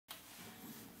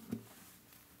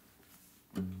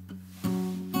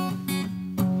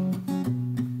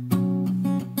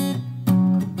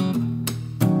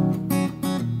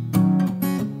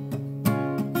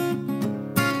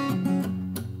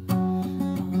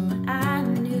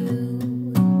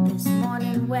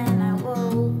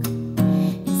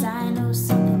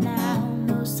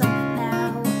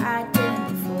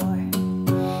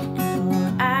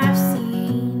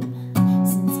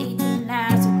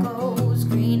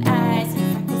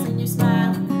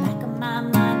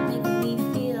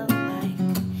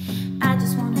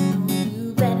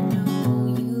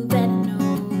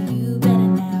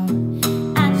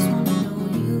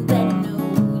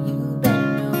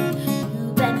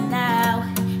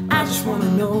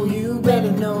know you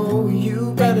better know,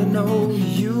 you better know,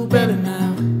 you better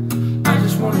now. I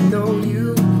just wanna know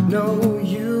you, know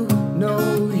you,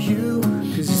 know you.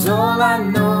 Cause all I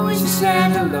know is you said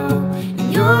hello,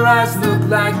 and your eyes look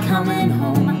like coming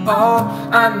home. All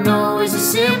I know is a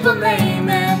simple name,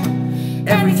 and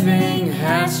everything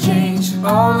has changed.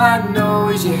 All I know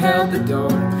is you held the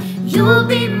door. You'll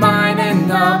be mine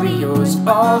and I'll be yours.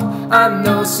 All I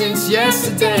know since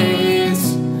yesterday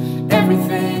is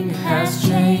everything has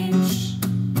changed.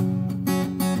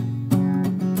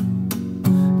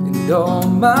 And all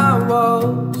my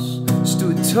walls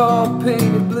stood tall,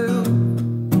 painted blue.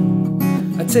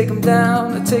 I take them down,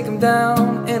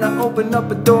 and I open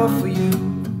up a door for you.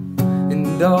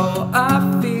 And all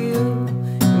I feel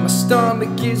in my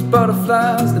stomach is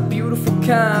butterflies, the beautiful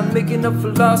kind, making up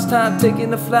for lost time,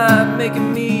 taking a flight,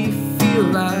 making me feel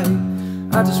like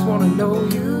I just wanna know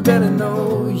you better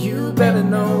know, you better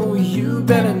know, you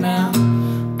better now.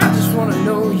 I just wanna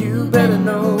know you better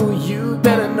know, you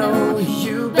better know,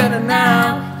 you better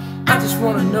now. I just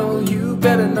wanna know you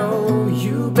better know,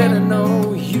 you better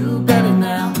know, you better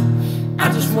now.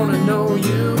 I just wanna know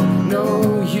you,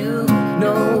 know you,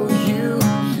 know you.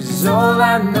 Cause all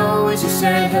I know is you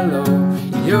said hello,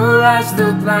 your eyes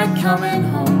look like coming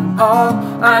home. All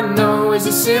I know is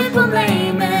a simple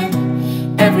name, and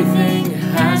everything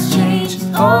has changed.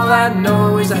 All I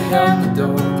know is I held the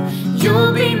door.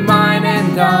 You'll be mine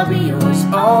and I'll be yours.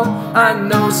 All I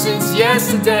know since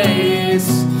yesterday is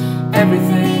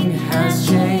everything has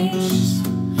changed.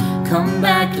 Come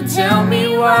back and tell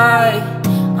me why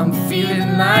I'm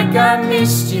feeling like I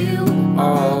missed you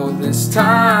all this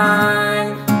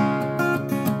time.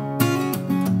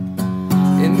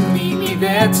 And meet me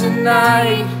there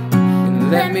tonight,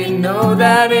 and let me know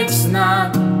that it's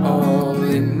not all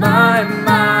in my mind.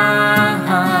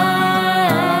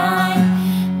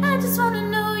 I just wanna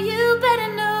know you better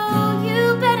know,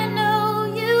 you better know,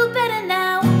 you better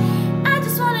now. I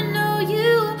just wanna know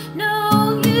you,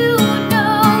 know you,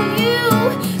 know you.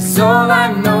 Cause all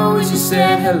I know is you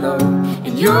said hello,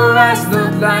 and your eyes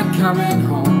look like coming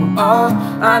home. All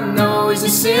I know is a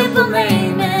simple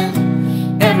name,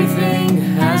 and everything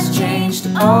has changed.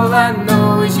 All I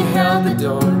know is you held the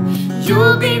door.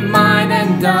 You'll be mine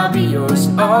and I'll be yours.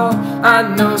 All I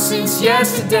know since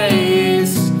yesterday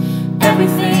is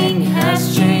everything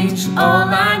has changed. All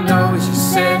I know is you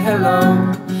said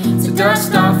hello, to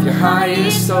dust off your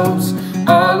highest hopes.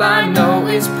 All I know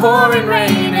is pouring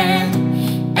rain,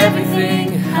 and everything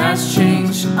has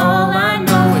changed. All I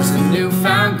know is the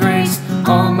newfound grace.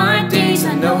 All my days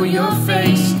I know your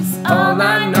face. All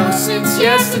I know since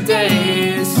yesterday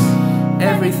is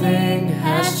everything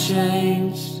has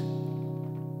changed.